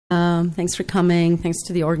Thanks for coming. Thanks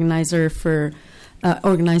to the organizers for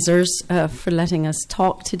letting us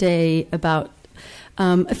talk today about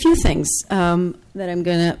a few things that I'm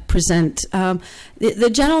going to present. The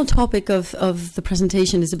general topic of the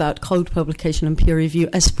presentation is about code publication and peer review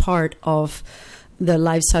as part of the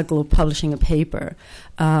life cycle of publishing a paper.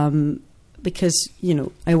 Because, you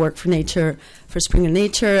know, I work for Nature, for Springer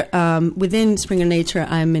Nature. Within Springer Nature,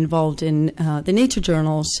 I'm involved in the Nature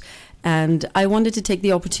journals. And I wanted to take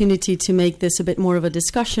the opportunity to make this a bit more of a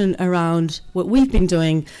discussion around what we've been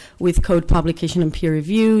doing with code publication and peer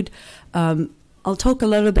reviewed. I'll talk a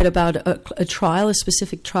little bit about a trial, a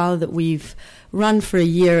specific trial that we've run for a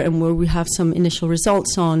year and where we have some initial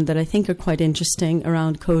results on that I think are quite interesting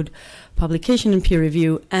around code publication and peer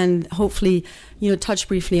review, and hopefully, you know, touch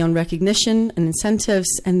briefly on recognition and incentives,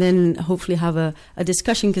 and then hopefully have a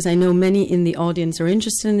discussion, because I know many in the audience are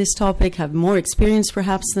interested in this topic, have more experience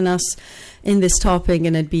perhaps than us in this topic,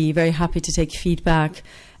 and I'd be very happy to take feedback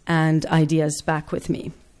and ideas back with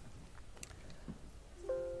me.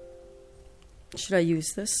 Should I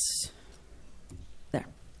use this? There.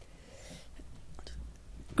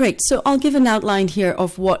 Great. So I'll give an outline here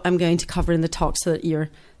of what I'm going to cover in the talk so that you're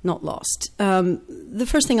not lost. The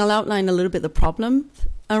first thing, I'll outline a little bit the problem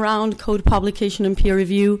around code publication and peer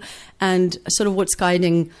review, and sort of what's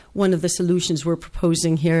guiding one of the solutions we're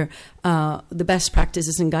proposing here, the best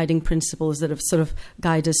practices and guiding principles that have sort of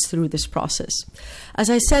guided us through this process. As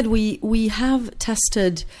I said, we have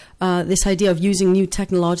tested this idea of using new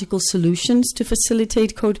technological solutions to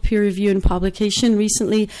facilitate code peer review and publication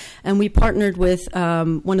recently, and we partnered with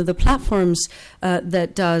one of the platforms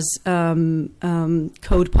that does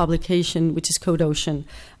code publication, which is CodeOcean.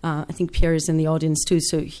 I think Pierre is in the audience too,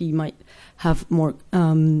 so he might have more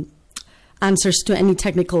answers to any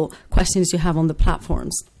technical questions you have on the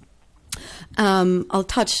platforms. I'll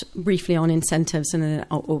touch briefly on incentives, and then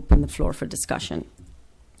I'll open the floor for discussion.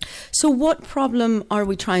 So what problem are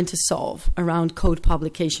we trying to solve around code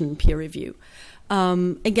publication and peer review?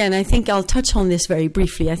 Again, I think I'll touch on this very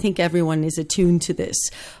briefly. I think everyone is attuned to this.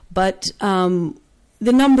 But the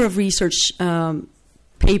number of research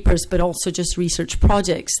papers, but also just research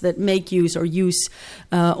projects that make use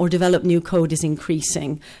or develop new code is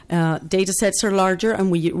increasing. Data sets are larger,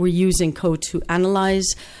 and we're using code to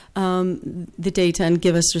analyze the data and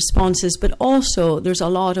give us responses. But also there's a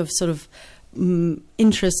lot of sort of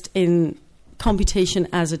interest in computation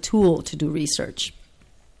as a tool to do research.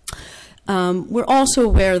 We're also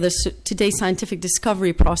aware that today's scientific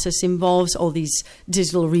discovery process involves all these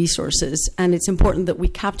digital resources, and it's important that we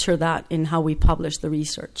capture that in how we publish the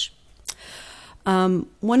research.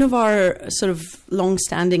 One of our sort of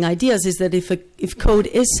long-standing ideas is that if code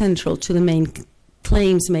is central to the main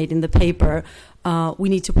claims made in the paper, we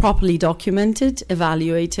need to properly document it,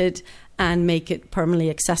 evaluate it, and make it permanently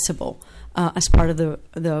accessible as part of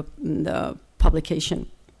the publication.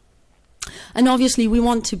 And obviously, we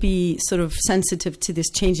want to be sort of sensitive to this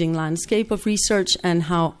changing landscape of research and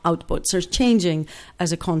how outputs are changing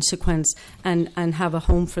as a consequence, and have a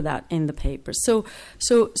home for that in the paper. So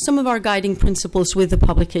some of our guiding principles with the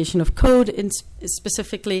publication of code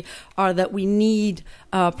specifically are that we need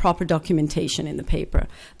proper documentation in the paper.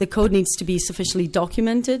 The code needs to be sufficiently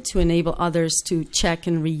documented to enable others to check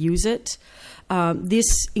and reuse it.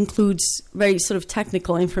 This includes very sort of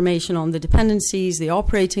technical information on the dependencies, the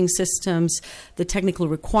operating systems, the technical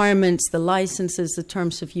requirements, the licenses, the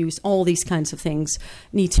terms of use. All these kinds of things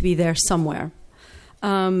need to be there somewhere.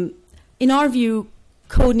 In our view,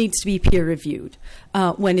 code needs to be peer reviewed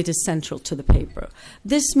when it is central to the paper.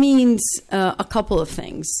 This means a couple of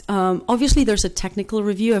things. Obviously, there's a technical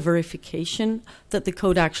review, a verification that the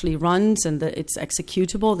code actually runs and that it's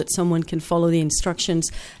executable, that someone can follow the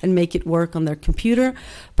instructions and make it work on their computer.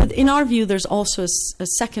 But in our view, there's also a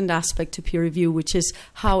second aspect to peer review, which is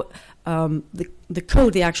how the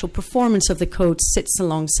code, the actual performance of the code, sits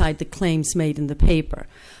alongside the claims made in the paper.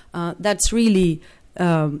 That's really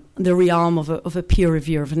the realm of a peer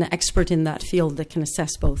reviewer, of an expert in that field that can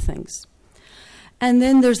assess both things. And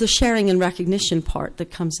then there's the sharing and recognition part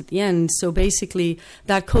that comes at the end. So basically,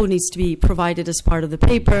 that code needs to be provided as part of the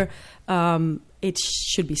paper. It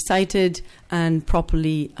should be cited and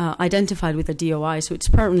properly identified with a DOI, so it's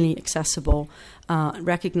permanently accessible,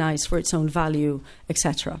 recognized for its own value,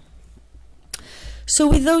 etc. So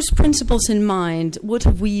with those principles in mind, what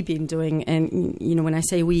have we been doing? And you know, when I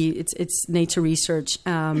say we, it's Nature Research,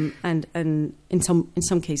 and in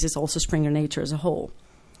some cases also Springer Nature as a whole.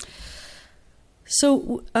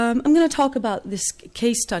 So I'm going to talk about this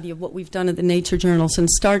case study of what we've done at the Nature journals and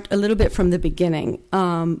start a little bit from the beginning,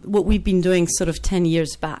 what we've been doing sort of 10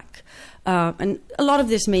 years back. And a lot of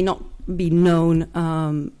this may not be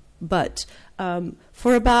known But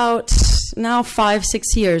for about now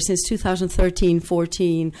 5-6 years, since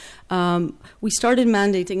 2013-14, we started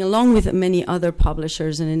mandating, along with many other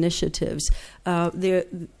publishers and initiatives, a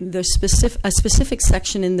specific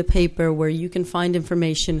section in the paper where you can find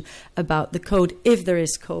information about the code, if there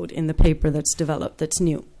is code in the paper that's developed that's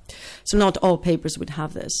new. So not all papers would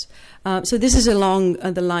have this. So this is along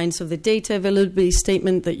the lines of the data availability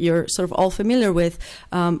statement that you're sort of all familiar with.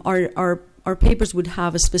 Our papers would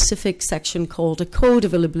have a specific section called a code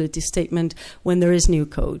availability statement when there is new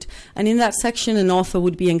code. And in that section, an author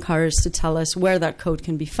would be encouraged to tell us where that code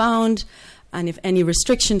can be found, and if any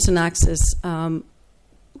restrictions on access, to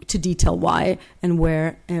detail why and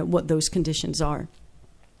where, what those conditions are.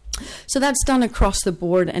 So that's done across the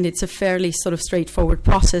board, and it's a fairly sort of straightforward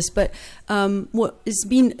process. But what has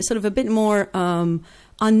been sort of a bit more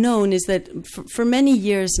unknown is that for many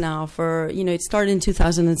years now, it started in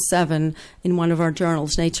 2007 in one of our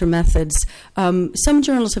journals, Nature Methods. Some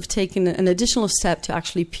journals have taken an additional step to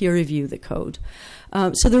actually peer review the code.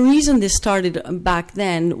 So the reason this started back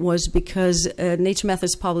then was because Nature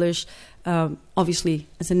Methods published, obviously,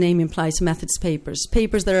 as the name implies, methods papers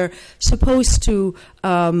that are supposed to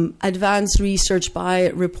advance research by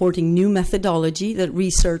reporting new methodology that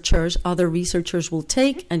other researchers will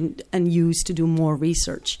take and use to do more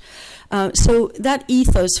research. So that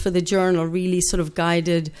ethos for the journal really sort of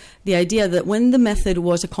guided the idea that when the method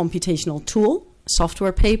was a computational tool,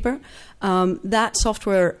 software paper, that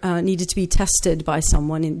software needed to be tested by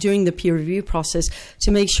someone during the peer review process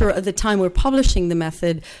to make sure at the time we're publishing the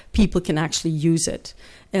method, people can actually use it.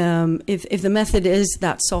 If the method is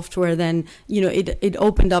that software, then it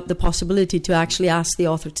opened up the possibility to actually ask the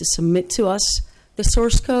author to submit to us the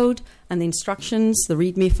source code and the instructions, the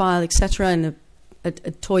README file, etc., and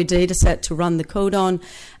a toy data set to run the code on,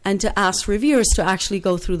 and to ask reviewers to actually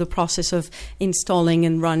go through the process of installing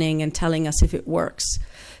and running and telling us if it works.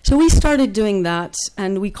 So we started doing that,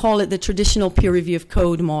 and we call it the traditional peer review of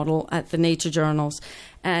code model at the Nature journals.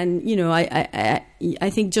 And I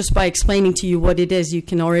think just by explaining to you what it is, you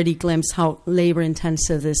can already glimpse how labor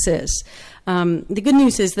intensive this is. The good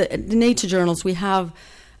news is that at the Nature journals we have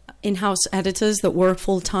in-house editors that work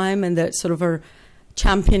full time and that sort of are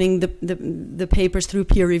championing the papers through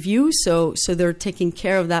peer review, so they're taking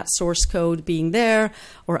care of that source code being there,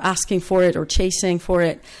 or asking for it, or chasing for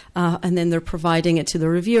it, and then they're providing it to the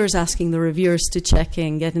reviewers, asking the reviewers to check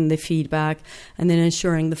in, getting the feedback, and then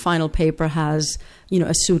ensuring the final paper has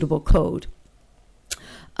a suitable code.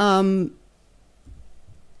 As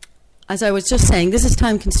I was just saying, this is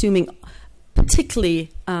time consuming, particularly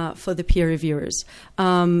for the peer reviewers.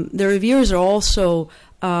 The reviewers are also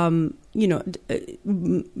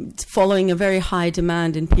following a very high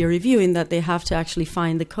demand in peer review, in that they have to actually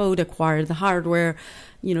find the code, acquire the hardware,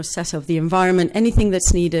 set up the environment, anything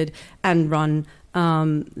that's needed, and run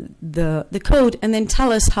the code, and then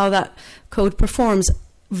tell us how that code performs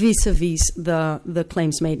vis-a-vis the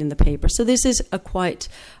claims made in the paper. So this is a quite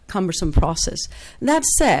cumbersome process. That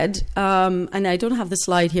said, and I don't have the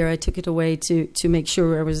slide here, I took it away to make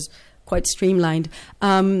sure I was quite streamlined.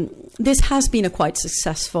 This has been a quite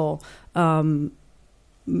successful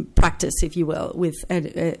practice, if you will,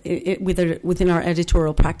 within our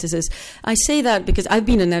editorial practices. I say that because I've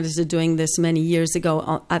been an editor doing this many years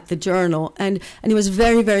ago at the journal, and it was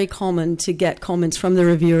very, very common to get comments from the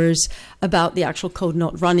reviewers about the actual code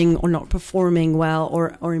not running or not performing well,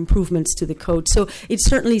 or improvements to the code. So it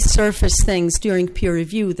certainly surfaced things during peer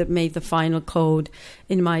review that made the final code,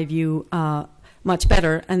 in my view, much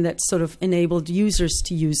better, and that sort of enabled users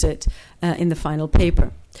to use it in the final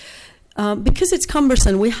paper. Because it's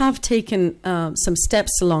cumbersome, we have taken some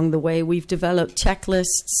steps along the way. We've developed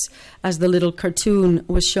checklists, as the little cartoon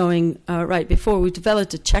was showing right before. We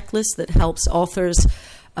developed a checklist that helps authors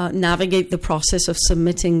navigate the process of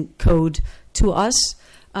submitting code to us.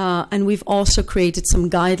 And we've also created some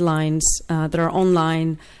guidelines that are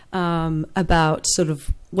online about sort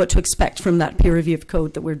of what to expect from that peer review of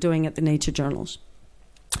code that we're doing at the Nature journals.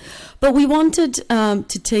 But we wanted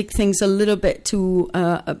to take things a little bit to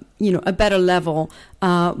a better level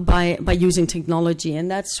by using technology, and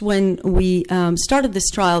that's when we started this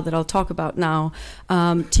trial that I'll talk about now,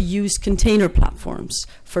 to use container platforms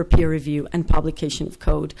for peer review and publication of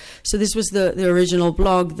code. So this was the original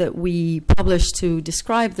blog that we published to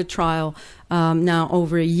describe the trial now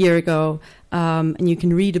over a year ago. And you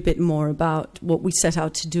can read a bit more about what we set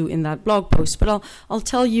out to do in that blog post. But I'll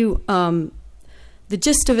tell you the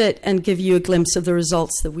gist of it and give you a glimpse of the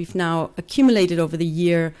results that we've now accumulated over the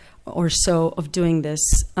year or so of doing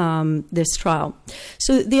this trial.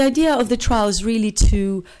 So the idea of the trial is really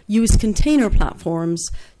to use container platforms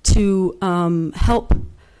to help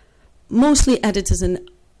mostly editors and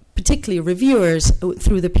particularly reviewers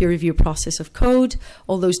through the peer review process of code,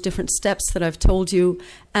 all those different steps that I've told you,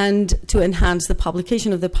 and to enhance the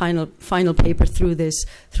publication of the final paper through this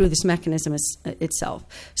mechanism itself.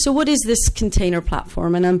 So what is this container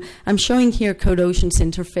platform? And I'm showing here CodeOcean's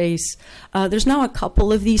interface. There's now a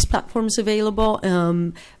couple of these platforms available,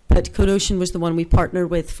 but CodeOcean was the one we partnered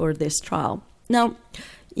with for this trial. Now,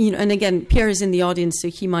 and again, Pierre is in the audience, so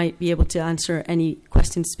he might be able to answer any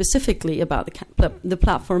questions specifically about the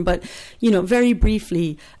platform. But, very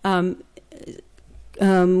briefly, the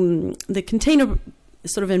container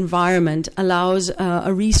sort of environment allows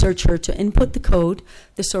a researcher to input the code,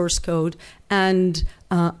 the source code, and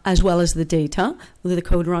as well as the data that the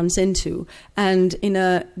code runs into. And in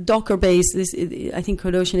a Docker-based, I think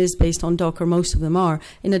CodeOcean is based on Docker, most of them are.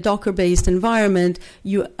 In a Docker-based environment,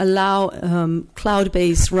 you allow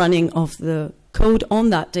cloud-based running of the code on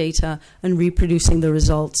that data and reproducing the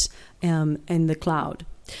results in the cloud.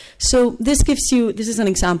 So this is an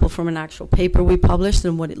example from an actual paper we published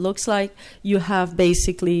and what it looks like. You have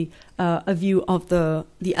basically a view of the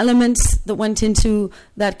elements that went into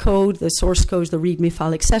that code, the source code, the README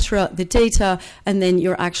file, etc., the data, and then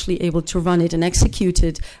you're actually able to run it and execute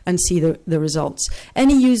it and see the results.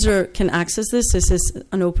 Any user can access this. This is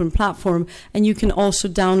an open platform, and you can also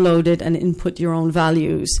download it and input your own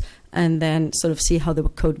values and then sort of see how the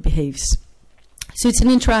code behaves. So it's an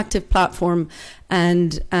interactive platform,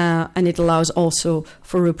 and it allows also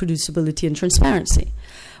for reproducibility and transparency.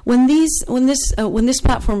 When this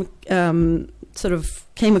platform sort of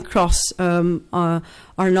came across our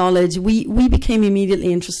knowledge, we became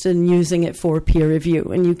immediately interested in using it for peer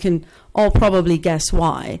review, and you can all probably guess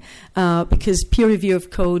why. Because peer review of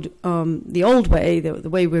code, the old way, the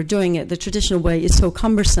way we're doing it, the traditional way, is so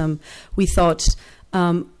cumbersome. We thought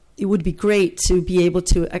it would be great to be able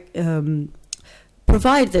to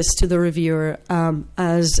provide this to the reviewer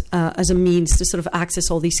as a means to sort of access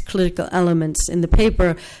all these critical elements in the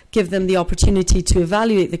paper, give them the opportunity to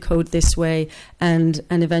evaluate the code this way, and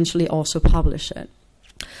eventually also publish it.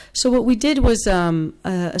 So what we did was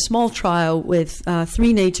a small trial with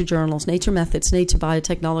 3 Nature journals, Nature Methods, Nature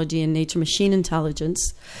Biotechnology, and Nature Machine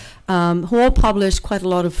Intelligence, who all published quite a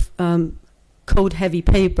lot of code-heavy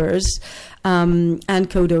papers, and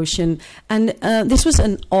CodeOcean. And this was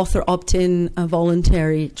an author opt-in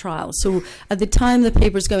voluntary trial. So at the time the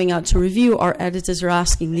paper's going out to review, our editors are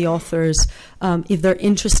asking the authors if they're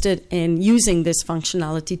interested in using this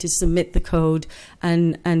functionality to submit the code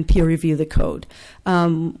and peer review the code.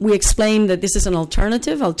 We explained that this is an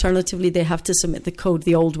alternative. Alternatively, they have to submit the code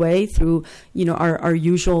the old way through our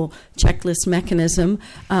usual checklist mechanism.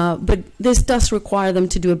 But this does require them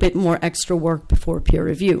to do a bit more extra work before peer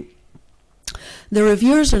review. The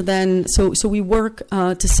reviewers are then, so we work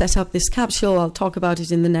to set up this capsule. I'll talk about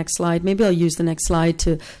it in the next slide. Maybe I'll use the next slide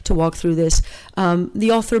to walk through this.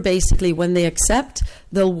 The author basically, when they accept,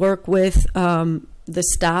 they'll work with the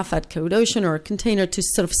staff at CodeOcean or a container to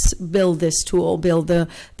sort of build this tool, build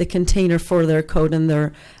the container for their code and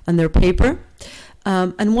their paper.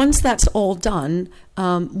 And once that's all done,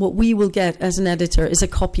 what we will get as an editor is a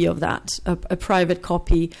copy of that, a private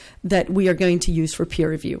copy that we are going to use for peer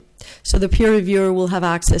review. So the peer reviewer will have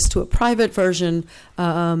access to a private version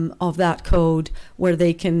of that code where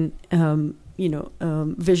they can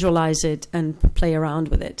visualize it and play around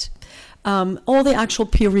with it. All the actual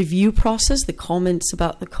peer review process, the comments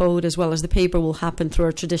about the code as well as the paper, will happen through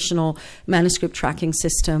our traditional manuscript tracking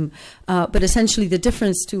system. But essentially the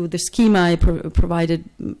difference to the schema I provided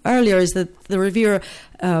earlier is that the reviewer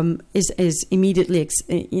is immediately,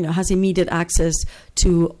 has immediate access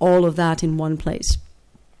to all of that in one place.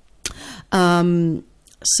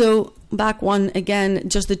 So back one, again,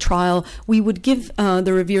 just the trial, we would give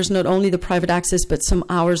the reviewers not only the private access, but some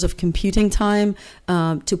hours of computing time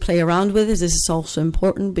to play around with it. This is also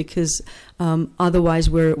important because otherwise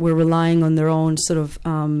we're relying on their own sort of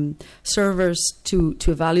servers to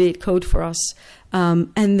evaluate code for us.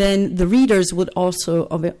 And then the readers would also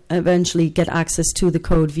eventually get access to the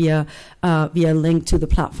code via link to the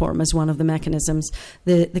platform as one of the mechanisms.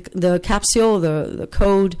 The capsule, the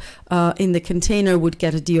code in the container would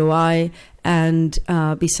get a DOI and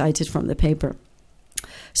be cited from the paper.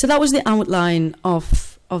 So that was the outline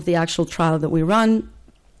of the actual trial that we run.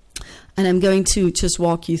 And I'm going to just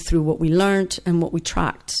walk you through what we learned and what we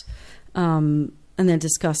tracked, and then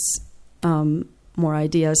discuss more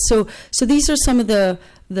ideas. So these are some of the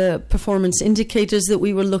performance indicators that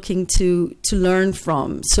we were looking to learn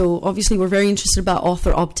from. So obviously we're very interested about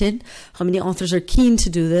author opt-in, how many authors are keen to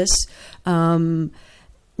do this.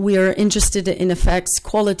 We are interested in effects,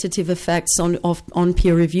 qualitative effects on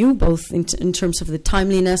peer review, both in terms of the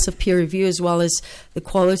timeliness of peer review as well as the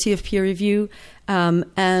quality of peer review.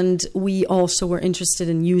 And we also were interested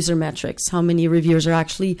in user metrics, how many reviewers are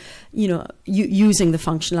actually, using the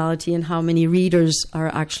functionality and how many readers are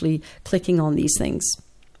actually clicking on these things.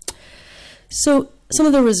 So some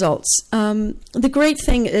of the results. The great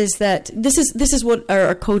thing is that this is what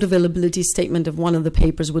our code availability statement of one of the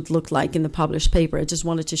papers would look like in the published paper. I just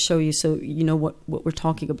wanted to show you so you know what we're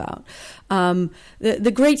talking about.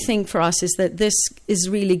 The great thing for us is that this is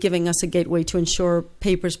really giving us a gateway to ensure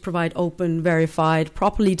papers provide open, verified,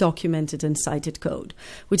 properly documented and cited code,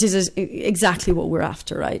 which is exactly what we're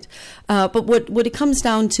after, right? But what it comes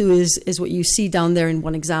down to is what you see down there in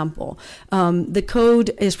one example. The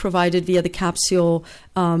code is provided via the capsule,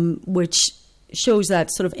 which shows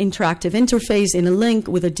that sort of interactive interface in a link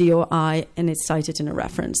with a DOI, and it's cited in a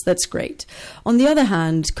reference. That's great. On the other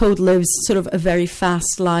hand, code lives sort of a very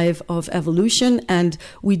fast life of evolution, and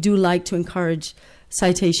we do like to encourage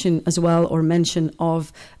citation as well, or mention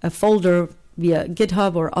of a folder via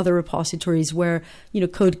GitHub or other repositories where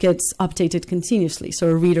code gets updated continuously, so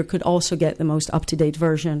a reader could also get the most up-to-date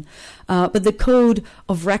version. But the code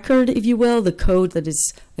of record, if you will, the code that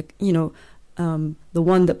is the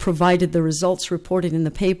one that provided the results reported in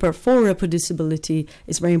the paper for reproducibility,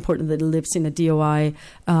 is very important that it lives in a DOI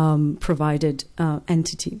provided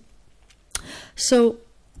entity. So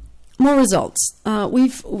more results.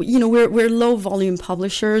 We're low volume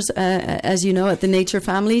publishers, as you know, at the Nature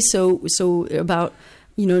family. So about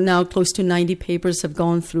now close to 90 papers have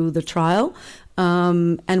gone through the trial,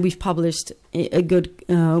 and we've published a good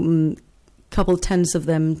couple tens of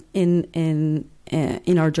them in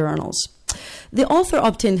our journals. The author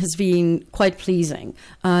opt-in has been quite pleasing.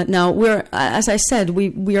 Now, as I said,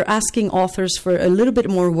 we are asking authors for a little bit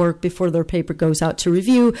more work before their paper goes out to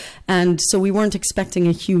review, and so we weren't expecting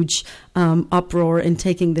a huge uproar in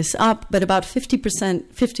taking this up, but about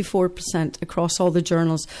 50%, 54% across all the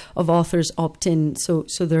journals of authors opt-in, so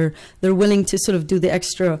they're willing to sort of do the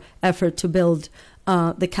extra effort to build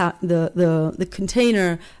the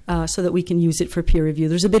container so that we can use it for peer review.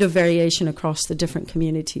 There's a bit of variation across the different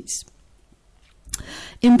communities.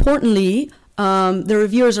 Importantly, the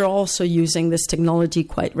reviewers are also using this technology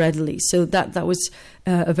quite readily. So that was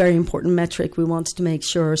a very important metric we wanted to make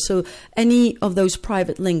sure. So any of those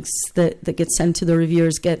private links that get sent to the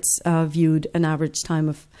reviewers gets viewed an average time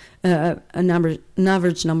of an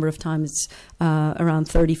average number of times, around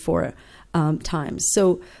 34 times.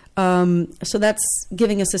 So that's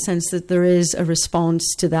giving us a sense that there is a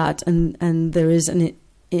response to that, and there is an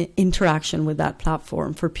interaction with that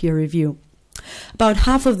platform for peer review. About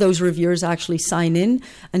half of those reviewers actually sign in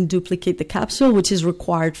and duplicate the capsule, which is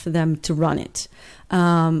required for them to run it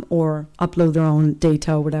or upload their own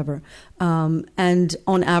data or whatever. And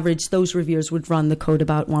on average, those reviewers would run the code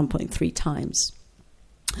about 1.3 times.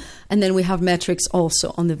 And then we have metrics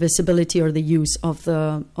also on the visibility or the use of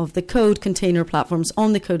the code container platforms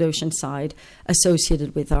on the CodeOcean side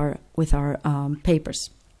associated with our papers.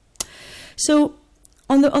 So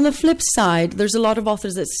on the flip side, there's a lot of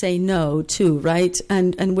authors that say no too, right?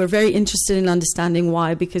 And we're very interested in understanding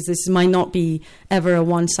why, because this might not be ever a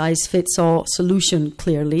one-size-fits-all solution,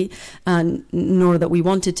 clearly, and nor that we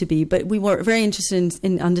want it to be. But we were very interested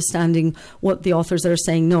in understanding what the authors that are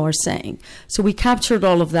saying no are saying. So we captured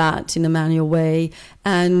all of that in a manual way,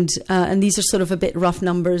 and these are sort of a bit rough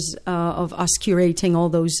numbers of us curating all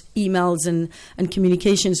those emails and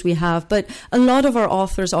communications we have. But a lot of our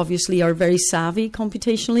authors obviously are very savvy computationally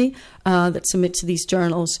that submit to these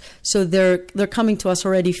journals, so they're coming to us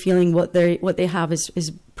already feeling what they have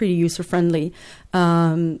is pretty user friendly,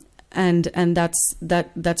 and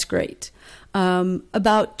that's great.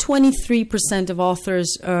 About 23% of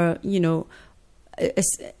authors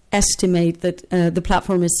estimate that the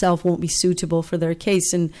platform itself won't be suitable for their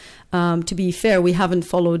case. And to be fair, we haven't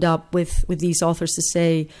followed up with these authors to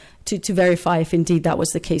say to verify if indeed that was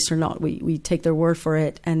the case or not. We take their word for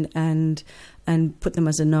it and put them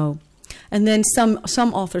as a no. And then some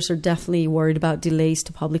authors are definitely worried about delays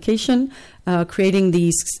to publication. Creating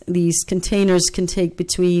these containers can take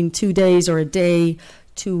between 2 days or a day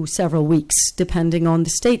to several weeks, depending on the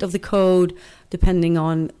state of the code, depending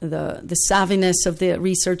on the savviness of the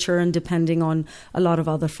researcher, and depending on a lot of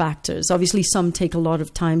other factors. Obviously, some take a lot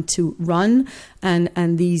of time to run,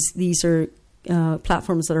 and these are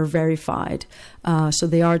platforms that are verified, so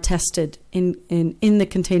they are tested in the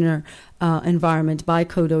container environment by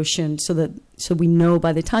CodeOcean, so we know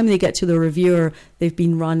by the time they get to the reviewer, they've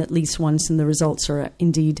been run at least once, and the results are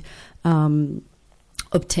indeed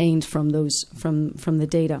obtained from the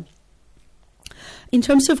data. In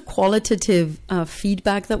terms of qualitative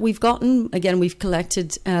feedback that we've gotten, again, we've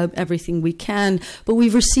collected everything we can, but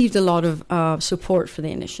we've received a lot of support for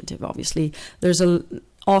the initiative, obviously. There's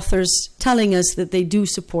authors telling us that they do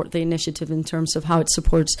support the initiative in terms of how it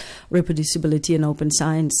supports reproducibility in open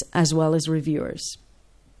science, as well as reviewers.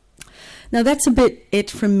 Now, that's a bit it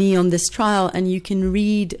from me on this trial, and you can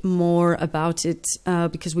read more about it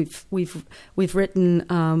because we've written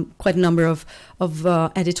quite a number of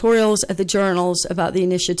editorials at the journals about the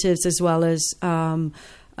initiatives, as well as a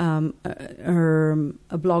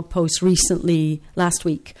blog post recently last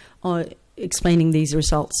week explaining these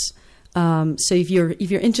results. So if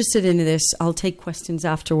you're interested in this, I'll take questions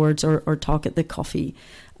afterwards or talk at the coffee.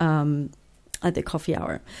 At the coffee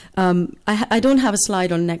hour. I don't have a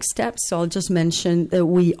slide on next steps, so I'll just mention that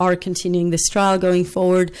we are continuing this trial going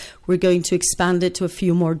forward. We're going to expand it to a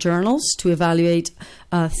few more journals to evaluate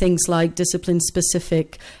things like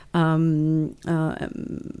discipline-specific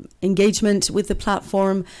engagement with the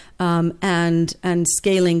platform and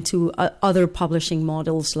scaling to other publishing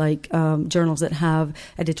models like journals that have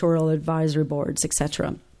editorial advisory boards,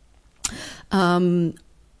 etc.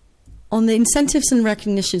 On the incentives and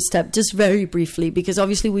recognition step, just very briefly, because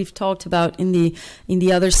obviously we've talked about in the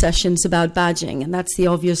other sessions about badging, and that's the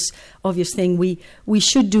obvious thing. We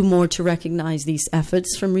should do more to recognize these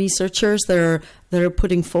efforts from researchers that are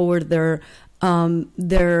putting forward their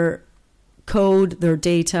code, their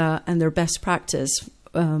data, and their best practice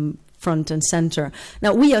front and center.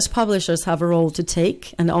 Now, we as publishers have a role to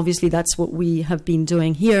take, and obviously that's what we have been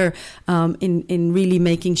doing here in really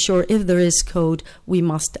making sure if there is code, we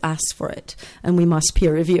must ask for it and we must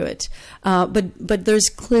peer review it. But there's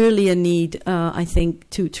clearly a need, I think,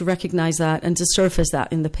 to recognize that and to surface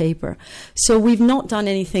that in the paper. So we've not done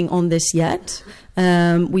anything on this yet.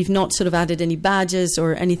 We've not sort of added any badges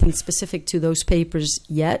or anything specific to those papers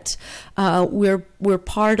yet. We're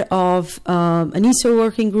part of an ESO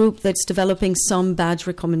working group that's developing some badge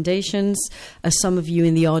recommendations, as some of you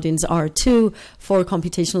in the audience are too, for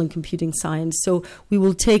computational and computing science. So we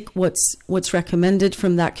will take what's recommended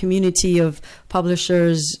from that community of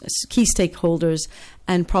publishers, key stakeholders,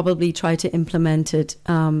 and probably try to implement it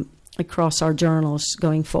across our journals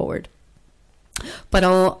going forward. But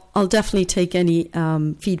I'll definitely take any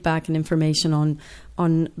feedback and information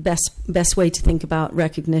on best way to think about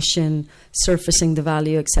recognition, surfacing the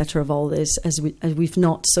value, etc. of all this, as we've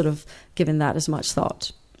not sort of given that as much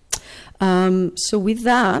thought. So with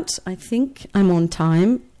that, I think I'm on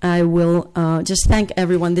time. I will just thank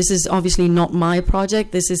everyone. This is obviously not my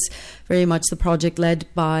project. This is very much the project led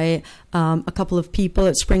by a couple of people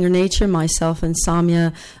at Springer Nature, myself and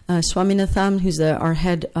Samya Swaminathan, who's our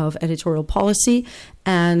head of editorial policy,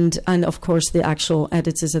 and of course the actual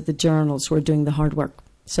editors at the journals who are doing the hard work.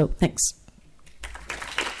 So thanks.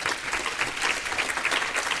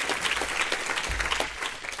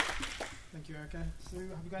 Thank you, Erika. So have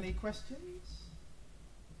you got any questions?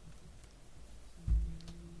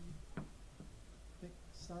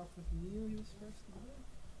 Start with Neil, you was first.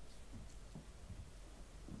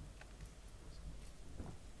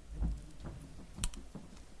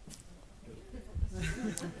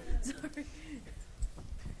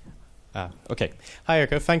 Okay. Hi,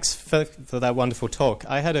 Erika. Thanks for that wonderful talk.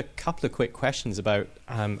 I had a couple of quick questions about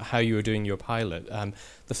how you were doing your pilot.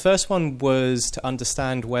 The first one was to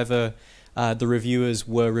understand whether the reviewers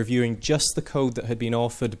were reviewing just the code that had been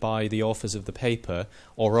authored by the authors of the paper,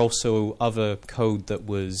 or also other code that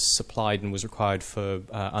was supplied and was required for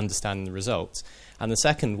understanding the results. And the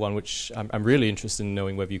second one, which I'm really interested in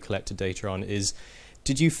knowing whether you collected data on, is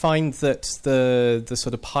did you find that the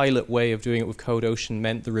sort of pilot way of doing it with CodeOcean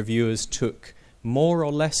meant the reviewers took more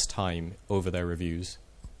or less time over their reviews?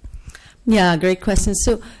 Yeah, great question.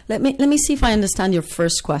 So let me see if I understand your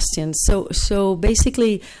first question. So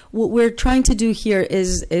basically, what we're trying to do here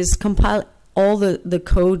is compile all the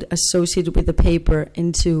code associated with the paper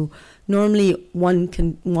into normally one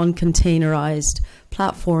containerized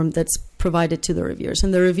platform that's provided to the reviewers,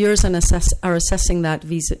 and the reviewers are assessing that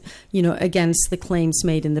against the claims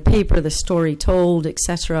made in the paper, the story told,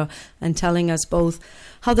 etc., and telling us both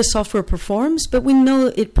how the software performs, but we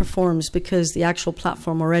know it performs because the actual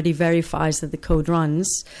platform already verifies that the code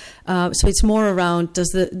runs. So it's more around, does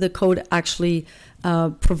the code actually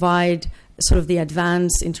provide sort of the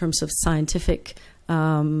advance in terms of scientific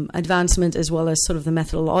advancement, as well as sort of the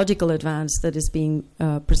methodological advance that is being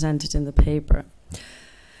presented in the paper.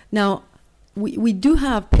 Now, we do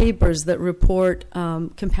have papers that report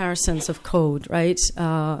comparisons of code, right?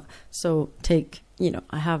 So take,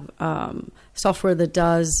 I have software that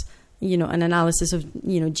does an analysis of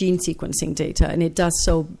gene sequencing data, and it does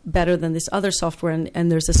so better than this other software,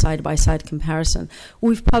 and there's a side-by-side comparison.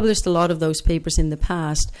 We've published a lot of those papers in the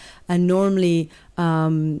past, and normally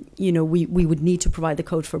we would need to provide the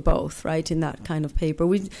code for both, right, in that kind of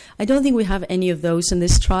paper. I don't think we have any of those in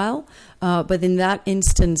this trial, but in that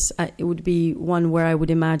instance it would be one where I would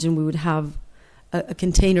imagine we would have a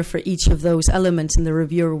container for each of those elements, and the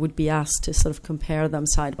reviewer would be asked to sort of compare them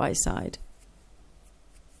side by side.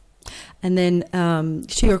 And then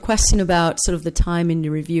to your question about sort of the time in the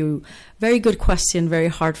review, very good question, very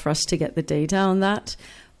hard for us to get the data on that,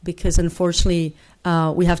 because unfortunately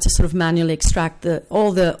we have to sort of manually extract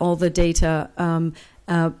all the data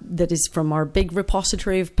that is from our big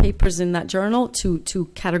repository of papers in that journal to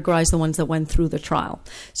categorize the ones that went through the trial.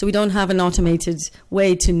 So we don't have an automated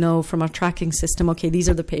way to know from our tracking system, okay, these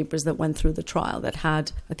are the papers that went through the trial that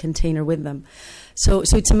had a container with them. So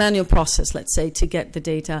it's a manual process, let's say, to get the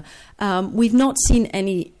data. We've not seen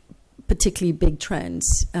any particularly big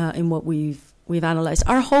trends in what we've analyzed.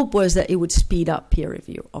 Our hope was that it would speed up peer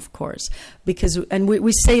review, of course, and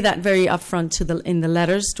we say that very upfront in the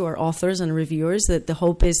letters to our authors and reviewers, that the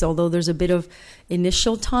hope is, although there's a bit of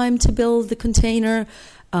initial time to build the container,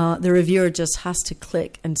 the reviewer just has to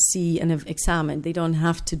click and see and examine. They don't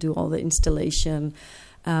have to do all the installation.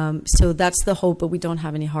 So that's the hope, but we don't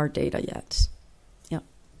have any hard data yet.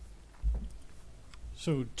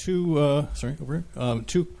 So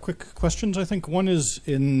two quick questions, I think. One is,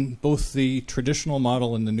 in both the traditional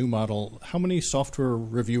model and the new model, how many software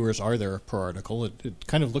reviewers are there per article? It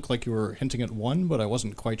kind of looked like you were hinting at one, but I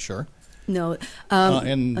wasn't quite sure. No.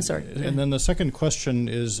 Sorry. And then the second question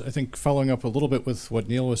is, I think, following up a little bit with what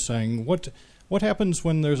Neil was saying, what happens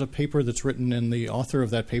when there's a paper that's written and the author of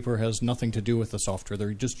that paper has nothing to do with the software?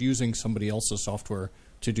 They're just using somebody else's software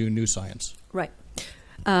to do new science. Right.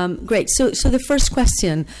 Great. So the first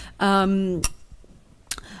question. Sorry,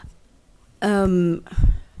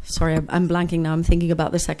 I'm blanking now. I'm thinking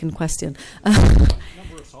about the second question.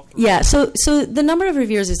 Yeah, so the number of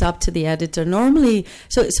reviewers is up to the editor. Normally,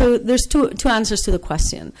 so there's two answers to the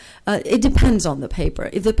question. It depends on the paper.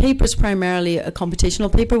 If the paper is primarily a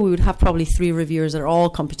computational paper, we would have probably 3 reviewers that are all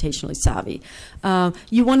computationally savvy.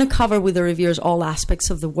 You want to cover with the reviewers all aspects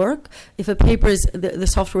of the work. If a paper is, the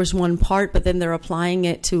software is one part, but then they're applying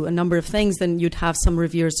it to a number of things, then you'd have some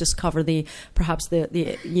reviewers just cover perhaps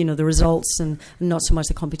the results and not so much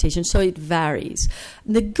the computation. So it varies.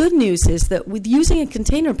 The good news is that with using a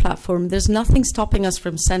container platform, there's nothing stopping us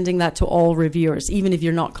from sending that to all reviewers, even if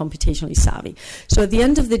you're not computationally savvy. So at the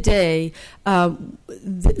end of the day,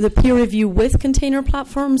 the peer review with container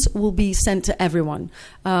platforms will be sent to everyone,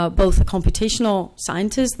 both a computational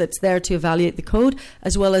scientist that's there to evaluate the code,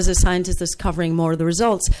 as well as a scientist that's covering more of the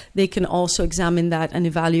results. They can also examine that and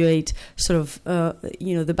evaluate sort of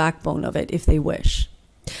the backbone of it if they wish.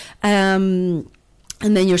 And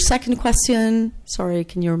then your second question, sorry,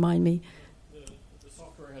 can you remind me?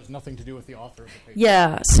 Nothing to do with the author of the paper.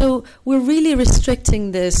 Yeah, so we're really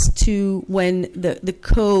restricting this to when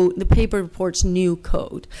the paper reports new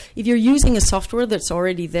code. If you're using a software that's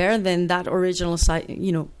already there, then that original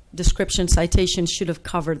description citation should have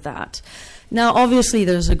covered that. Now, obviously,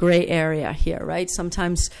 there's a gray area here, right?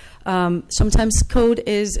 Sometimes code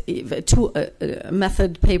is a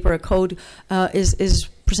method paper, a code is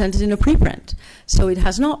presented in a preprint, so it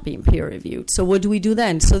has not been peer reviewed. So what do we do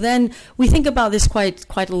then? So then we think about this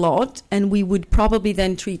quite a lot, and we would probably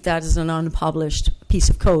then treat that as an unpublished piece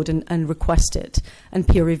of code and request it and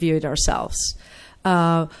peer review it ourselves.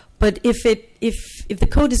 But if the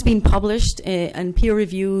code is being published and peer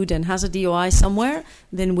reviewed and has a DOI somewhere,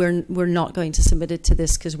 then we're not going to submit it to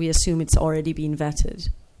this because we assume it's already been vetted.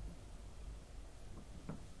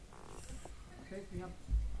 Okay, we have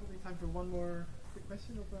probably time for one more quick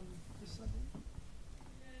question over on this side.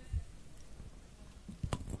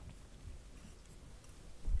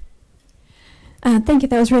 Thank you.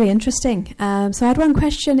 That was really interesting. So I had one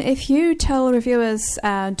question. If you tell reviewers,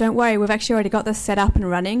 don't worry, we've actually already got this set up and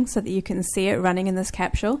running so that you can see it running in this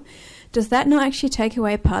capsule, does that not actually take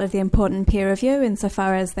away part of the important peer review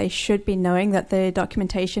insofar as they should be knowing that the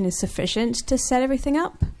documentation is sufficient to set everything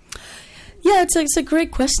up? Yeah, it's a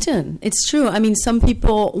great question. It's true. I mean, some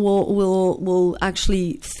people will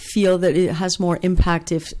actually feel that it has more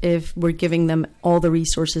impact if we're giving them all the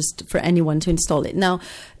resources for anyone to install it. Now,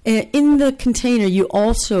 in the container, you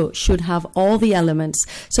also should have all the elements.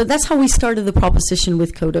 So that's how we started the proposition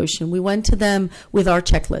with CodeOcean. We went to them with our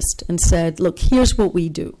checklist and said, look, here's what we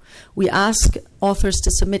do. We ask authors to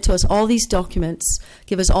submit to us all these documents,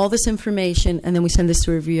 give us all this information, and then we send this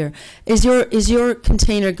to a reviewer. Is your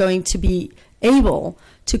container going to be able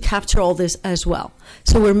to capture all this as well.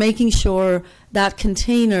 So we're making sure that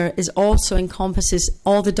container is also encompasses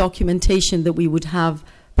all the documentation that we would have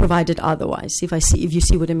provided otherwise, if you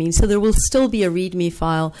see what I mean. So there will still be a README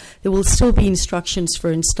file, there will still be instructions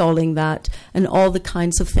for installing that, and all the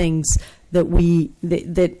kinds of things that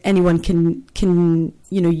that anyone can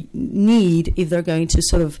need if they're going to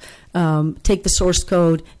sort of take the source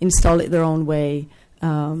code, install it their own way,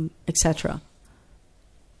 etc.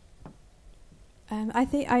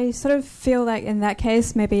 I sort of feel like in that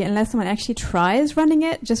case, maybe unless someone actually tries running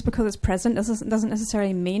it, just because it's present doesn't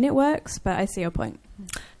necessarily mean it works, but I see your point.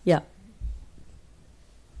 Yeah.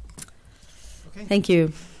 Okay. Thank you.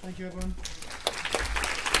 Thank you, everyone.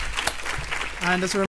 And as a